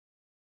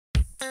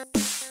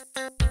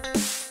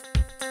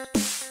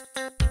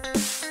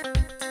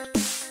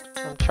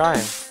I'm trying.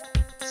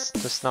 It's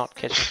just not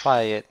catching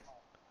fire yet.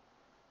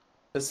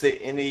 Is there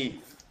any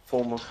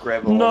form of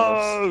gravel on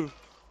No!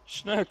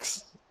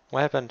 Schnicks!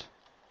 What happened?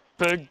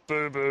 Big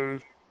boo-boo.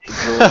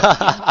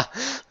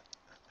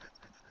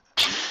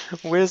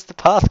 Where's the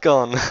path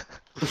gone?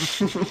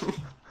 this?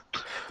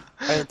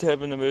 I had to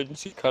have an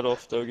emergency cut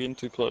off, they were getting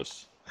too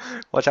close.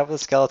 Watch out for the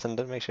skeleton,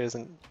 don't make sure he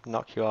doesn't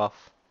knock you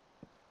off.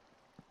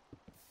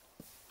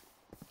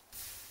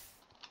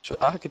 So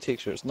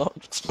architecture is not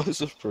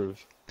explosive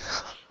proof.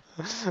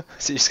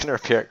 So you're just gonna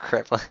repair it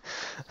correctly.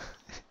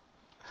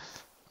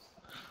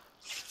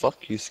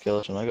 Fuck you,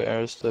 skeleton, I got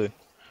arrows too.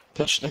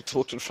 That Schnicks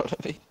walked in front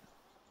of me.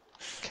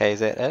 Okay, is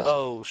that it?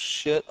 Oh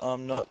shit,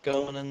 I'm not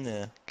going in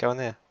there. Go in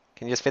there.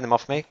 Can you just feed them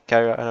off me?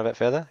 Go in a bit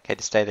further? Okay,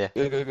 just stay there.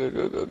 Go, go, go,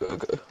 go, go, go,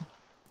 go.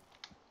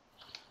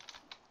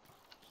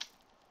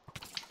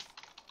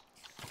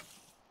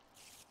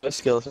 Those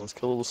skeletons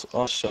kill.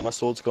 Oh shit, my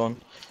sword's gone.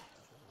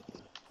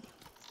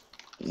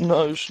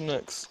 No,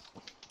 Schnicks.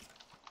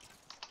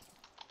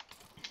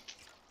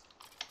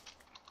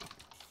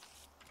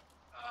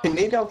 We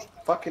need our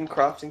fucking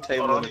crafting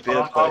table Hold in on, a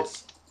better hold on.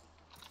 place.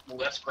 Well,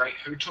 that's great.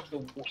 Who took the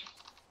wood?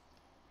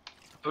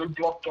 Who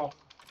blocked off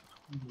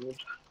wood?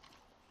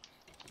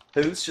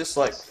 Who's just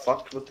like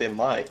fucked with their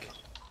mic?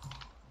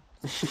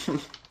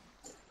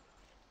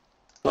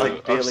 Like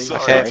I'm barely. so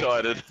Okay.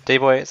 excited.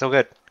 D-boy, it's all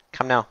good.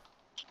 Come now.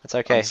 It's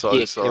okay. I'm so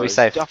Yeah, sorry. You'll be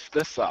safe. Stuff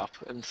this up,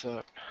 and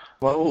so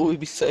Why will we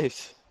be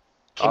safe?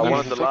 I Can you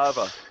wanted the fix-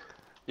 lava.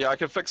 Yeah, I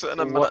can fix it in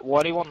a minute.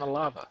 Why do you want the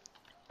lava?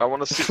 I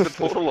want to set the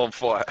portal on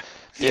fire.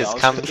 Des, I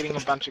was come, just getting a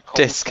bunch of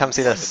Des, come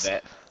see cobblestone this. for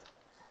that.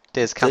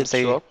 Des, come They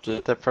see dropped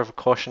it. the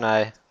precaution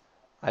I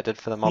did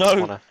for the mob No.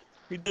 spawner.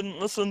 We didn't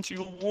listen to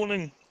your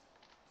warning.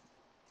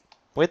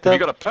 Where'd Have the... you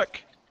got a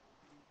pick?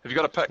 Have you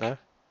got a pick? No.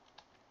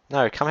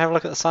 No, come have a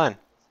look at the sign.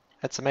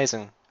 It's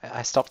amazing.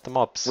 I stopped the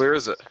mobs. Where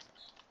is it?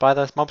 By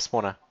the mob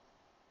spawner.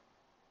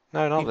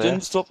 No, not You there.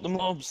 didn't stop the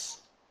mobs.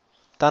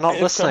 They're not They've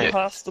come listening.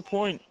 past the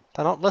point.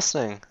 They're not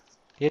listening.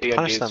 You had to Yeah,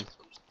 punish Des, them.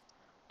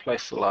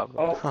 Place the lava.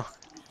 Oh, Huh.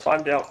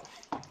 timed out.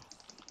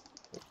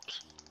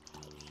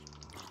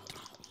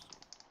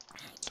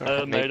 Don't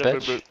hit me, Made up a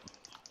bitch. bit.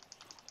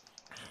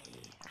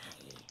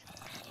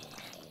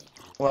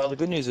 Well, the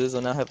good news is I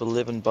now have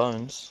 11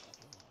 bones.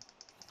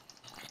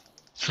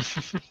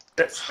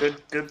 That's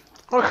good. Good.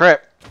 Oh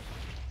crap!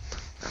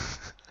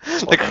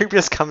 The creeper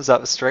just comes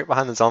up straight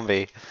behind the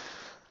zombie.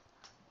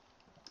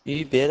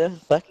 You better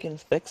fucking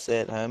fix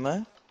that,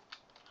 homo.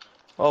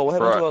 Oh, what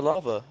happened Right. to our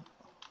lava?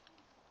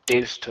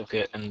 Des took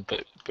it and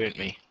burnt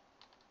me.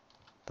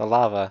 The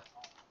lava.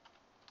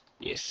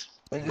 Yes.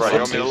 When Right, you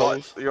want fix me to it,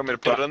 light, you want me to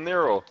put it in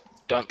there or?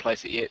 Don't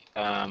place it yet.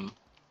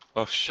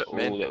 Oh shit, Oh,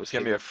 man! that was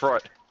Give good. me a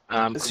fright.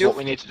 'Cause your- what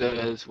we need to do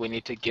is we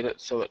need to get it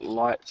so it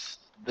lights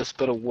this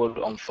bit of wood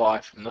on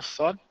fire from this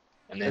side,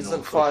 and then Isn't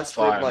we'll fire put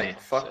spread fire in like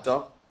there. fucked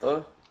up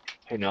though?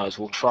 Who knows?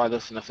 We'll try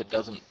this, and if it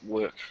doesn't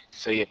work,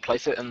 so yeah,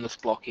 place it in this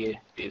block here,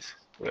 Des,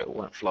 where it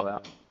won't flow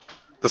out.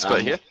 This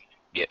bit here.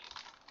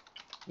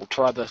 We'll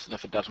try this, and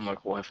if it doesn't work,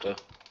 we'll have to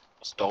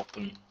stop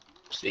and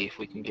see if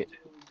we can get.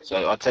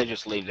 So I'd say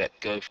just leave that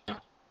go for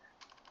now.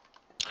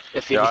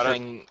 If Yeah,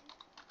 anything,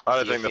 I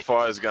don't yeah, think the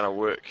fire's gonna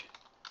work.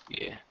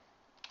 yeah.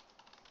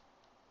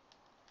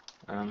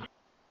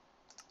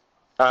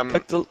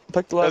 pick the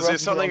lava Is up there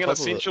and something put in it on top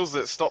of it. Essentials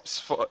that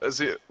stops? Is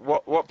there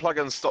what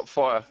plugins stop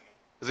fire?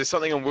 Is there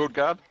something in World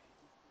Guard?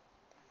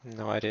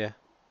 No idea.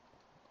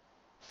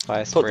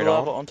 Fire Put spread the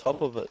lava on. on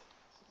top of it.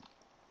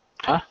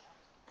 Huh?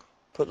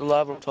 Put the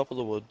lava on top of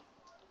the wood.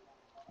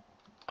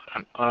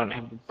 I don't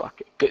have a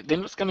bucket. But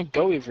then it's gonna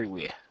go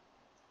everywhere.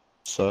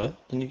 So,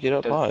 then you get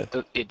up high.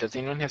 Does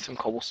anyone have some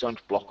cobblestone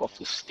to block off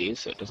the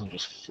stairs so it doesn't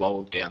just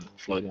flow down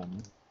there?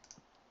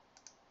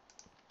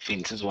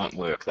 Fences won't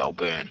work, they'll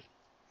burn.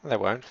 They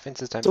won't.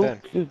 Fences don't It's all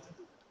burn. good.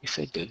 Yes,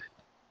 they do.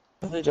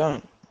 No, they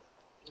don't.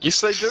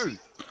 Yes, they do.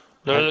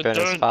 No, Don't they burn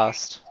as don't.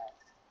 fast.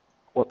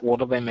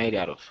 What are they made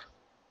out of?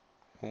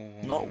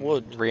 Not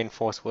wood.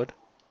 Reinforced wood.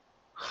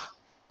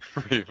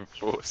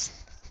 Reinforced.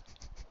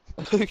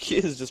 Who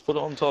cares? Just put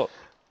it on top.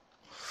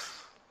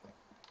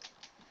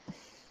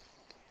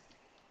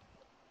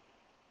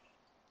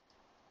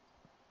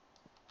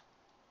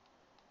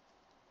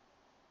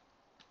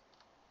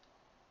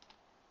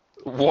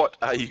 What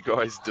are you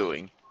guys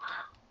doing?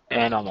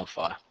 And I'm on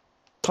fire.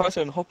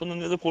 Tyson, hop in the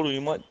nether portal,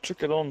 you might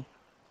trick it on.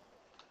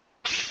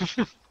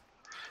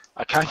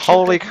 I can't.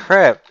 Holy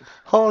crap!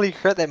 Holy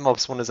crap! That mob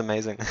spawn is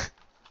amazing.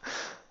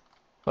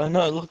 I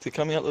know, look, they're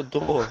coming out the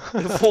door.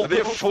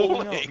 They're out.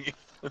 falling.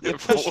 They're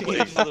pushing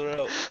each other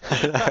out.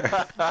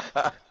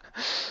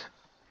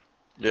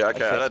 Yeah,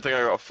 okay, Okay. I don't think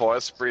I got fire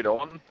spread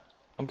on.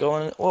 I'm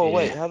going. Oh, Yeah.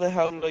 wait, how the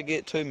hell did I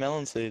get 2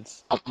 melon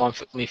seeds?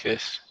 Me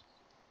first.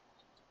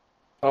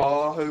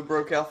 Oh, who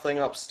broke our thing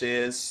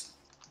upstairs?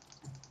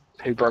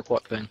 Who broke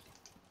what thing?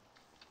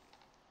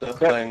 The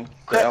thing.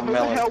 Crap, Our who the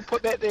melon. hell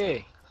put that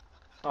there?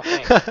 Oh,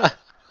 thanks.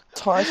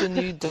 Tyson,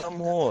 you dumb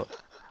whore.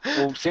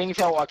 Well, seeing as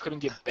how I couldn't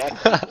get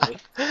back, boy.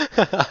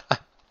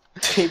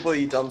 T-boy,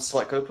 you dumb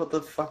slut. Go put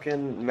the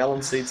fucking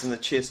melon seeds in the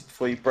chest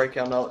before you break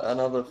out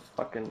another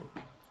fucking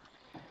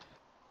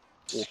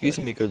Excuse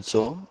me, good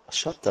soul.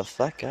 Shut the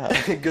fuck up.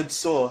 good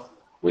saw.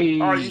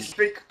 We. Oh, you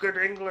speak good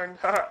England,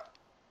 huh?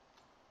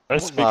 I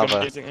What speak lava?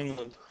 amazing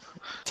England.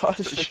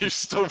 Titus, You're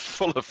still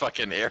full of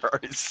fucking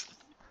arrows.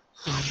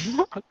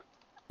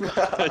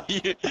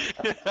 You-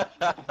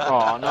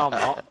 Oh no, I'm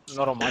not.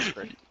 Not on my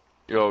screen.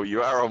 Yo,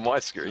 you are on my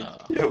screen.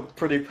 You're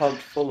pretty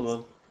pumped full of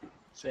them.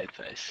 Sad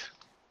face.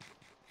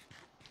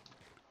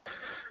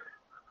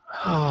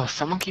 Oh,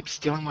 someone keeps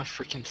stealing my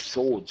freaking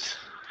swords.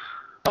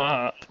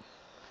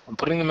 I'm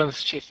putting them in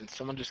this chest and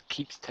someone just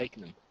keeps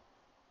taking them.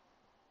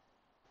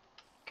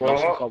 Can I have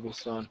some What?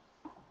 cobblestone?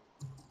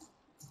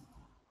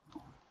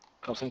 Can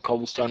I have some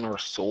cobblestone or a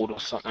sword or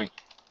something?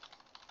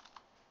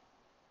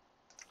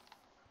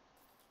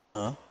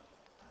 Huh?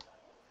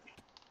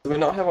 Do we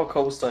not have our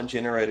cobblestone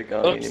generator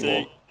going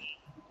anymore?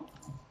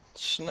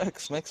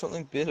 Schnicks, make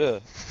something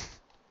better.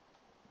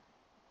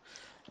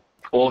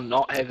 Or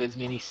not have as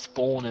many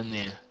spawn in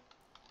there.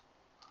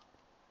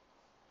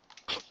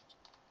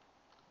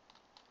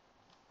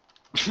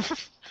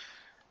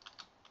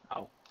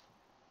 Oh.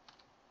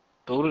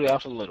 Build it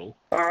out a little.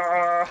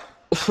 Ah!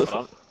 Hold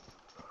on.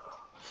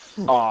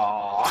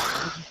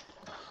 Aww.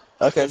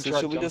 Okay, Don't so try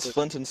should we jump just it.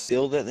 flint and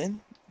steel that then?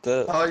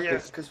 Oh yeah,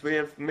 because we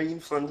have mean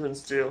flint and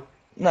steel.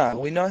 No,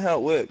 we know how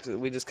it works.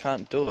 We just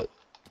can't do it.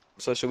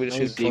 So should we just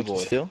No, use flint and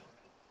D-boy. steel?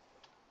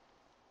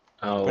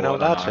 Oh, We're not I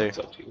don't allowed know, to. it's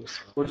up to you.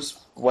 We'll just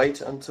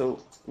wait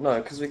until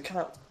because we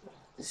can't.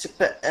 It's a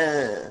bit.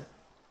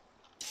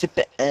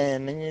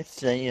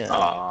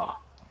 Ah.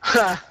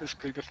 This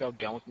creeper fell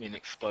down with me and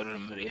exploded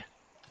in midair.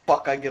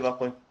 Fuck! I give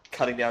up on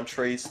cutting down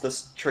trees.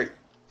 This tree.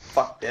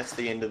 Fuck! That's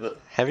the end of it.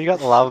 Have you got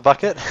the lava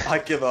bucket? I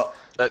give up.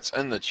 That's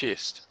in the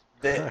chest.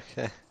 That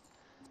Okay.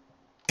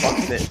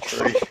 fuck that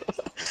tree.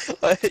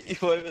 I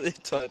hit you over there,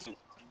 Titan.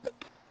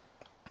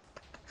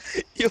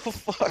 You're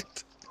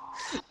fucked.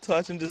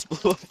 Titan just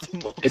blew up the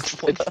mob It's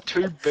spawner.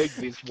 too big,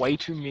 there's way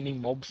too many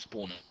mobs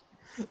spawning.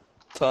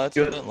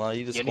 Titan, Good. don't lie,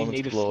 you just You only wanted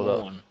need to a blow it up.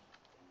 spawn.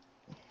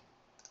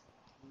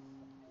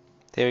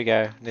 There we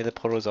go. Nether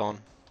portal's on.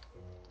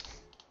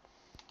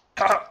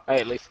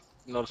 Hey, at least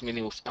not as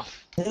many will spawn.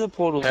 Nether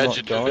portal's How'd not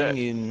you do going, that?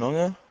 you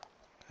nonga.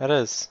 It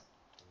is.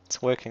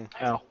 It's working.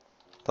 How?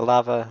 The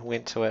lava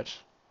went to it.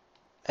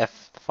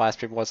 If the fire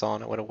stream was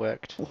on, it would have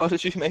worked. Why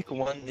did you make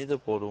one nether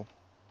portal?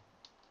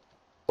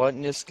 Why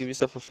didn't you just give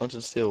yourself a flint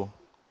and steel?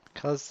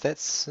 Because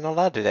that's you're not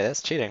allowed to do that.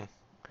 That's cheating.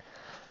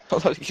 Why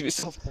did you give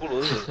yourself a portal,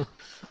 is it?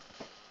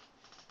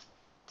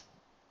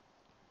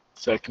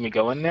 So can we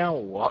go in now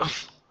or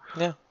what?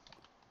 Yeah.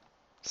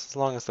 Just as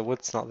long as the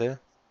wood's not there.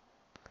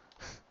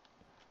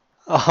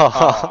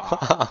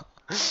 Aw.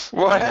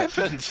 What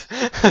happened?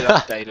 It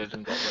updated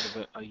and got rid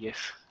of it, I guess.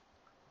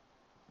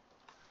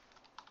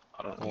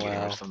 I don't know, I'm getting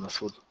Wow. rid of some of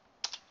this wood.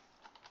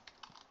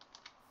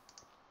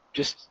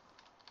 Just...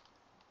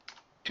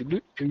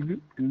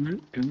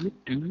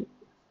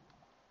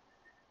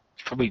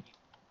 Probably...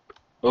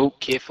 Oh,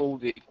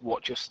 careful,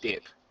 watch your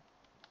step.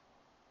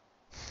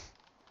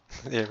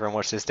 Yeah, everyone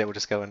watch this. They will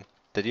just go in.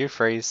 Did you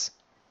freeze?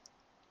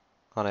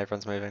 Oh no,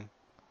 everyone's moving.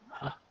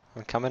 Huh?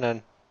 I'm coming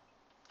in.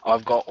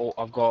 I've got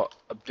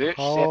a birch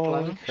Holy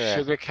sapling, crap.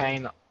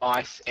 sugarcane,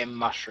 ice, and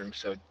mushroom.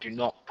 So do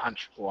not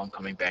punch. Oh, I'm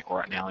coming back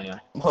right now. Yeah.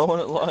 Why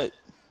won't it light?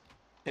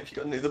 Have you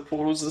got nether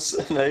portals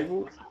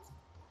enabled?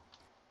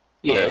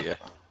 Yeah. There you go.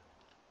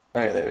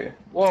 Okay, there we go.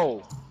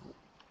 Whoa.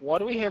 Why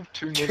do we have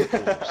two nether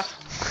portals?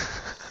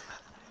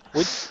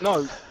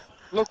 No.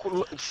 Look,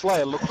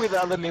 Slayer. Look where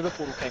the other nether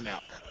portal came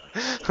out.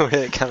 Where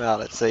did it come out?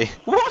 Let's see.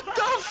 What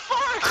the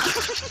fuck?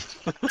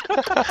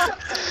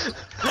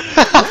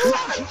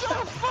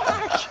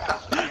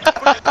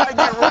 I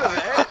get rid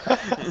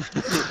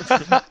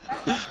of that.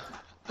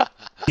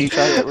 You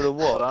try to get rid of Hold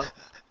what? on.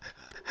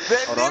 That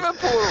Hold on. nether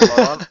portal.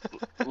 Hold on.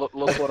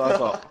 Look what I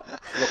got.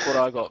 Look what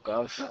I got,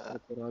 guys.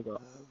 Look what I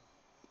got.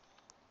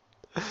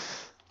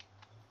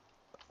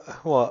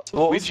 What? What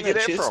Where'd was you in get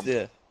that that chest from?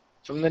 there?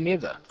 From the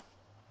nether.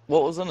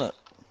 What was in it?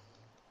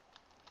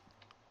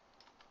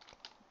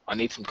 I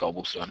need some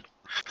cobblestone.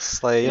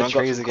 Slayer, your Anyone got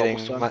trees some are getting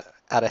cobblestone?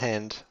 out of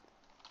hand.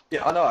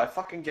 Yeah, I know. I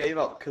fucking gave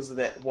up because of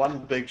that one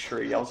big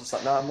tree. I was just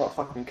like, no, I'm not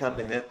fucking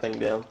cutting that thing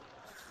down.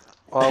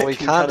 Well, It we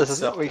can can't. cut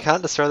itself We down.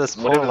 can't destroy this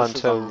Whatever portal this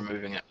is, I'm until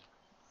removing it.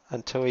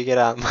 until we get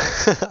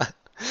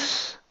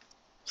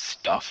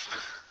Stuff.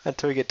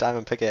 until we get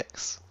diamond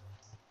pickaxe.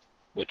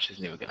 Which is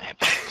never gonna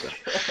happen. So.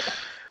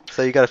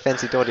 So you got a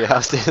fancy door to your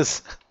house,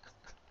 Des.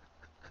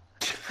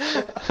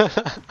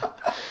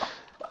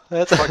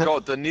 That's Oh my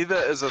god, the nether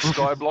is a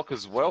skyblock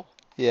as well.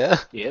 yeah.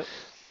 Yep.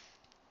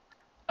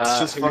 It's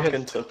just who fucking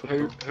has,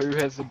 typical. who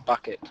has the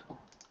bucket?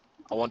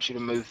 I want you to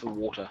move the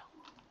water.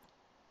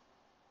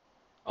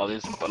 Oh,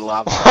 there's a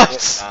lava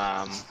bucket.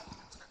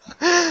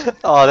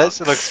 Oh, that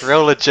looks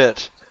real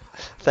legit.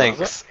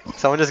 Thanks.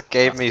 Someone just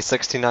gave me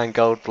 69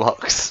 gold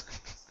blocks.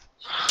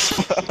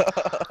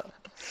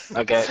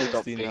 Okay,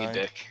 stop being a 69.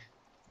 dick.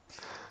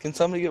 Can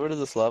somebody get rid of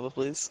this lava,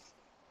 please?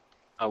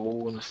 I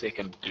will in a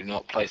second. Do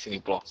not place any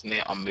blocks in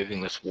there. I'm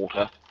moving this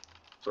water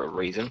for a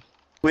reason.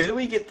 Where do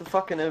we get the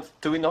fucking?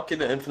 Do we not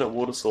get an infinite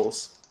water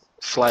source?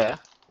 Slayer,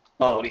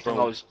 Oh, what do you think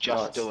I was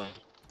just doing?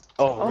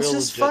 Oh, I was real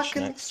just legit,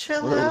 fucking Schnicks.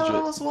 chilling Real out. I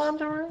legit. was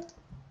wondering.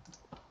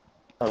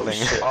 Oh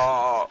Thing. shit!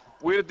 Oh,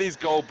 where did these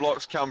gold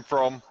blocks come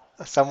from?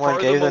 Someone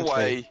Throw gave them them to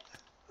me. away.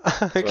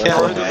 Okay.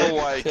 Throw them them away.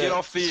 away. Get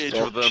off the edge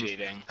Stop with them.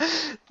 cheating.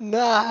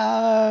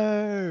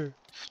 No,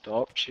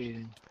 Stop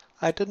cheating.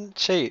 I didn't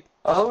cheat.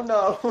 Oh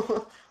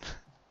no!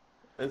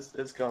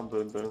 it's gone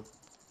boom boom.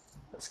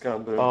 It's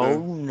gone boom Oh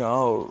boom.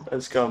 no.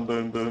 It's gone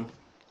boom boom.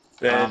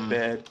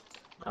 Bad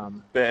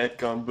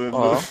gone boom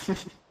Oh. boom.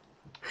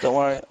 Don't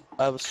worry,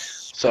 I have a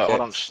So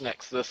hold on, pickaxe.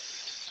 Schnicks.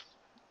 This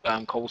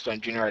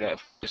cobblestone generator.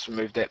 If we just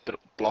remove that bit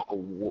block of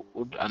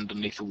wood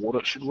underneath the water.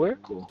 It should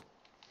work, or?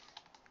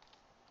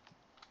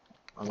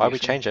 Why we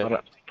change it?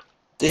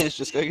 Dennis,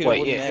 just go get a Wait,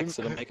 wooden yeah. axe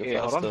and make it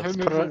Yeah, hold on. faster. Who Put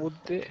moved the it- wood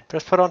there?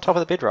 Just put it on top of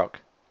the bedrock.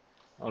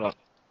 Hold on.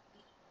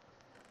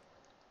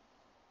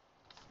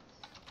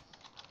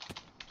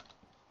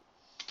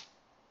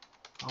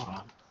 Hold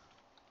on.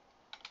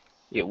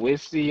 Yeah,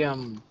 where's the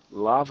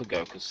lava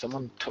go? Because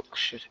someone took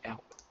shit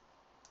out.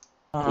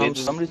 Where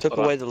does- Somebody took hold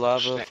on, away the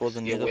lava Schnicks, for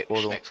the yeah, nether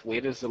portal. Schnicks, where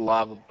does the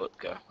lava bit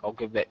go? I'll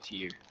give that to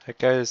you. It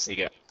goes There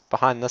you go.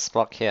 behind this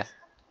block here.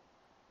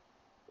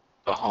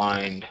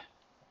 Behind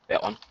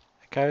that one.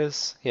 It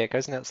goes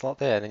in that slot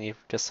there, and then you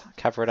just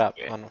cover it up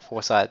Yeah. on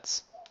 4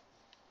 sides.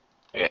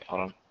 Yeah,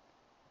 hold on.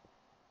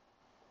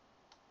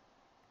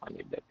 I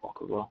need that block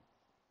as well.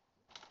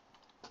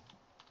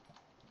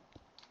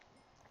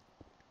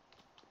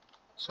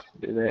 So I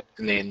can do that,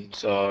 and then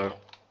so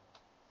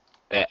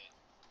that.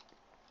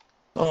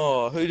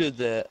 Oh, who did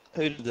that?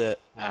 Who did that?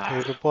 Who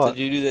did Did what?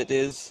 you do that,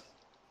 Des?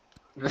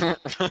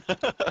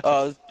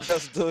 Oh, I was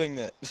just doing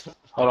that.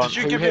 Hold on. Did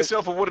you who give has,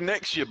 yourself a wooden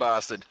axe, you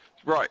bastard?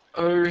 Right,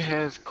 Who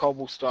has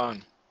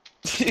cobblestone?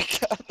 You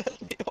can't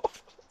let me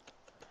off.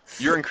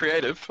 you're in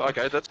creative.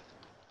 Okay, that's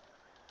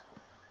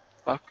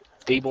Fuck.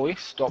 D-boy,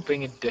 stop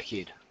being a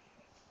dickhead.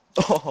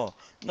 Oh,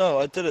 no,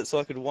 I did it so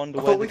I could wander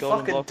I away thought the we golden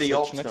fucking blocks that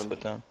de-opt Schnicks him. put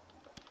down.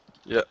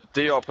 yeah.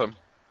 De-op him.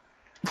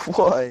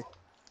 Why?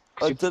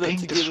 I You're did it being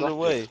to get it disruptive.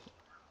 away.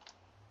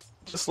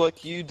 Just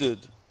like you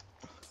did.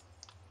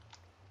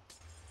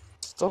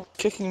 Stop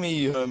kicking me,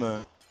 you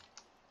homo.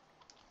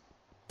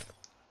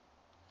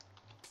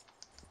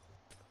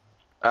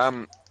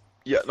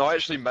 Yeah. No, I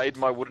actually made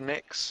my wooden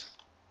axe,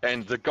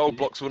 and the gold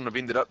blocks wouldn't have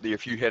ended up there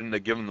if you hadn't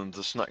have given them to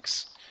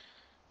Schnicks.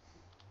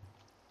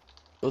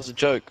 It was a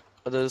joke.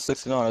 I did a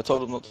 69. I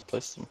told him not to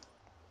place them.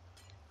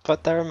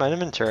 But they're in my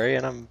inventory,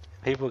 and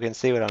people can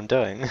see what I'm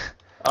doing.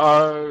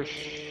 Oh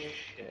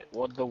shit,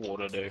 what'd the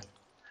water do?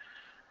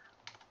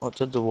 What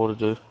did the water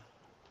do?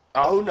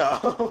 Oh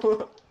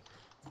no!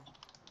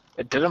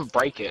 It didn't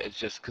break it, it's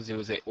just because there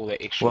was all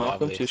that extra lava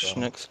Welcome there, to so...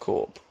 Schnicks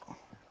Corp.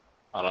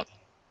 Hold on.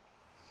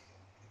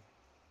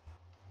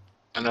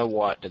 I know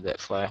why it did that,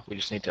 Slayer. We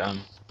just need to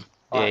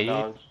Yeah, I you-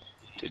 know.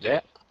 do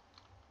that.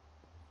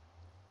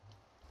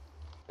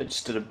 I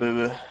just did a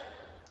boo.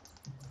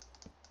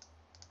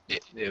 Yeah,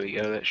 there we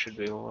go, that should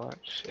be alright.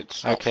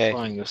 It's not Okay.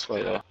 flying this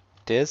way though.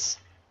 Des,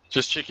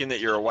 Just checking that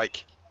you're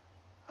awake.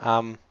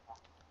 can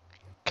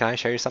I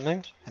show you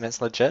something? And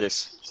it's legit?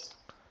 Yes.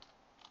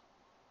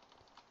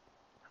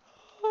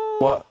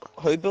 What?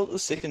 Who built the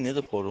second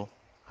nether portal?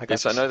 I got,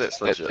 Yes, I know that's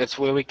legit. That's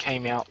where we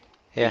came out,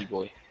 Yeah,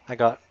 boy.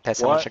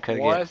 that's how much I could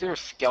Why get. is there a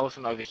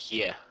skeleton over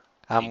here?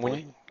 When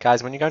you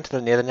go into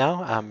the nether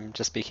now,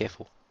 just be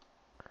careful.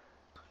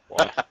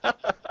 Why?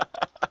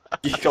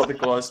 You got the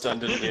glowstone,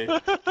 didn't you?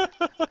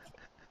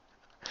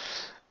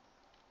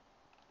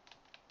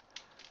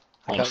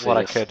 I got Honestly, what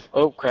I this- could.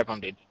 Oh crap, I'm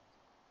dead.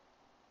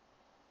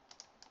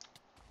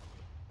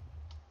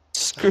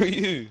 Screw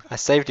you! I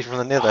saved you from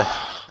the nether.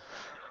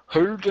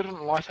 Who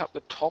didn't light up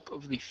the top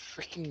of the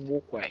freaking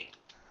walkway?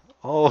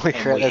 Holy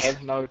And crap, we that's...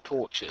 have no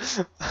torches.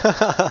 Isn't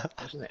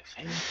that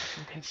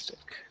fantastic?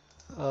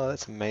 Oh,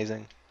 that's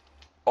amazing.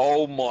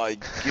 Oh my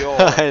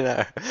god. I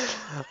know.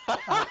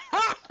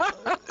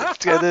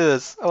 Let's go do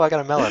this. Oh, I got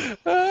a melon.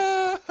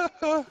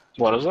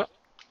 What is it?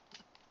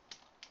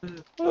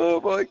 Oh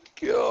my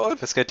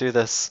god. Let's go do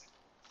this.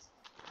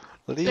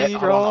 Hold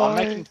Leroy! on, I'm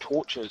making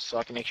torches so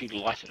I can actually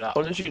light it up.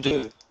 What did you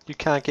do? You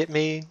can't get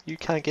me. You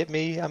can't get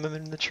me. I'm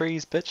in the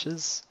trees,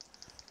 bitches.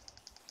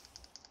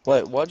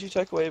 Wait, why'd you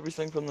take away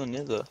everything from the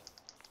nether?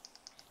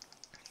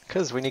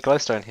 Because we need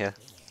glowstone here.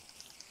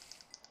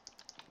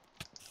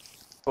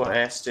 Well,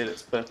 Ash did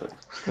its purpose.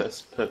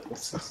 For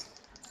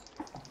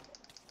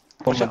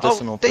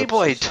medicinal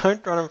D-boy, purposes.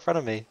 don't run in front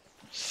of me.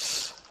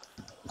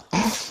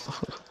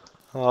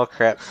 Oh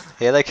crap.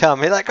 Here they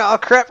come. Here they go. Oh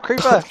crap,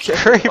 creeper. Okay.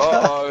 Creeper.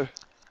 Uh-oh.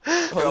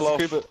 Oh, Fell off.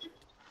 creeper.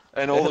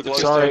 And all the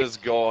Sorry. glowstone is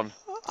gone.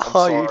 I'm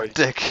Oh, sorry. you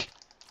dick.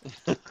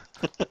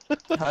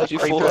 How'd you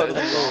fall out of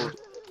the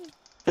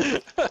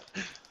wall?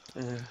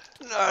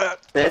 No.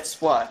 That's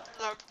what.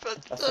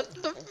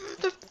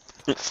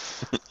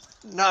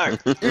 No.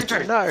 You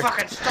two, No.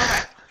 fucking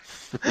stop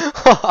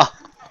it!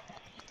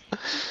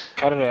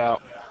 Cut it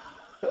out.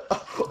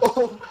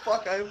 Oh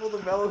fuck! I have all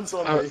the melons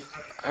on me.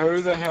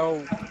 Who the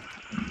hell?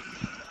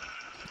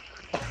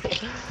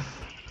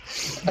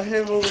 I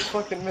have all the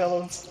fucking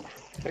melons.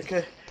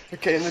 Okay.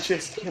 Okay, in the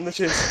chest. In the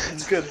chest.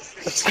 It's good.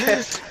 It's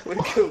good. We're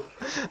cool.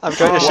 I'm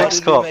going to Why Schnicks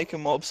did we Corp. make a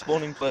mob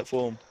spawning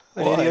platform?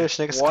 I need to go to Why?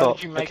 Schnicks Why Corp.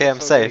 did you make Okay, it I'm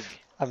so safe. big?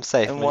 I'm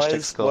safe. And I'm in why Schnicks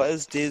is why Corp.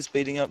 is Des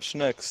beating up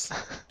Schnicks?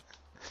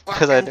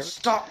 Because I Fucking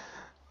stop.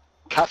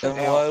 Cut And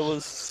it why out.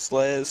 was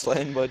Slayer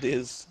slain by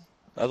Des?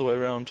 Other way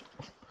around.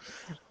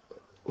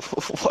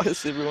 Why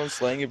is everyone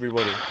slaying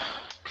everybody?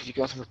 Because you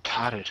guys are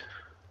retarded.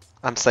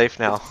 I'm safe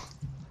now.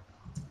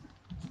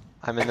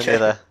 I'm in the Okay.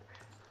 nether.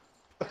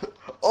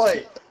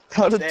 Oi!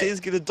 How did That- Des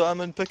get a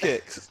diamond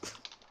pickaxe?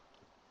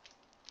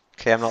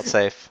 Okay, I'm not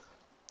safe.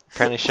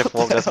 Apparently shift What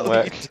warp the doesn't hell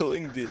are work. you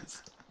doing,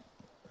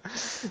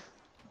 Des?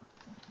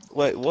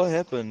 Wait, what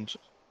happened?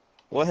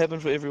 What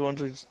happened for everyone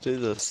to do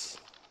this?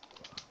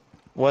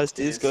 Why is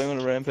Des Yes. going on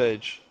a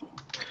rampage?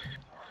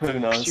 Who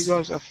Because knows? you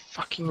guys are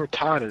fucking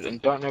retarded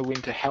and don't know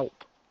when to help.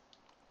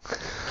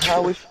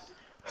 How we?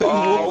 Who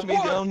Oh, walked me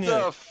what down the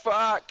here?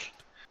 fuck?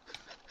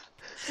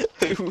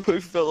 Who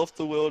fell off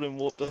the world and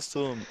warped us to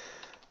him?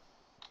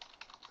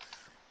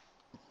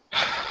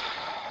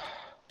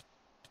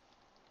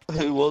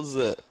 Who was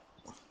that?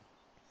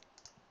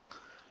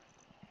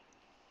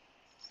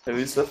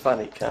 Who's the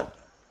funny cunt?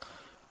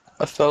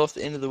 I fell off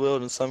the end of the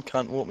world and some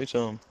cunt walked me to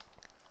him.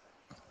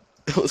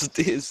 It was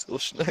Des or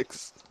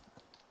Schnicks.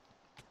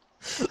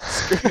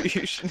 Screw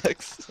you,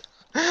 Schnicks.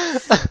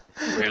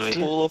 Really?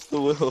 Fall off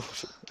the world.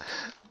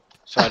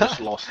 So I just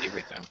lost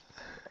everything.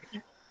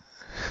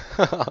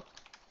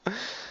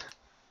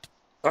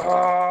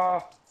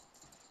 Ah!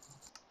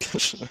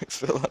 Schnicks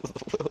fell out of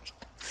the world.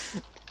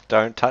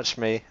 Don't touch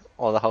me,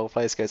 or the whole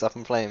place goes up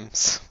in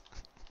flames.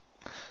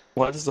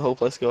 Why does the whole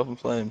place go up in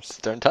flames?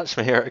 Don't touch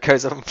me, or it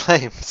goes up in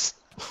flames.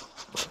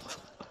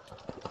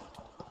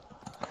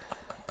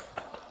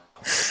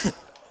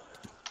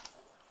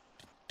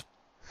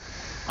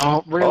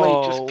 Oh, really?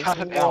 Oh, Just cut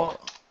it out.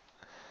 what?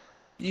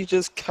 You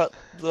just cut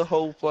the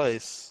whole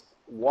place.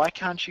 Why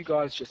can't you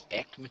guys just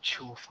act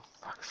mature for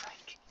fuck's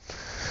sake?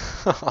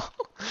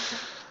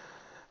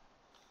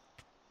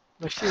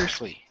 No,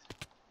 seriously.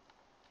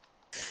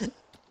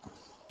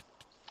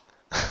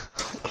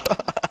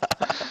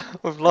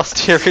 We've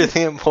lost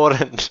everything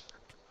important.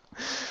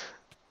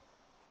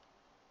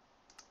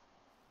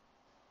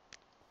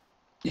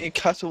 You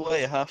cut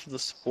away half of the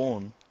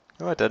spawn.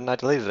 No, I didn't. I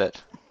deleted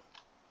it.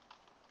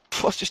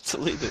 Why'd you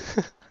delete it?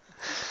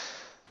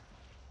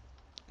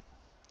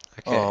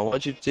 Okay. Oh,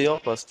 why'd you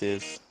de-op us,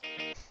 Des?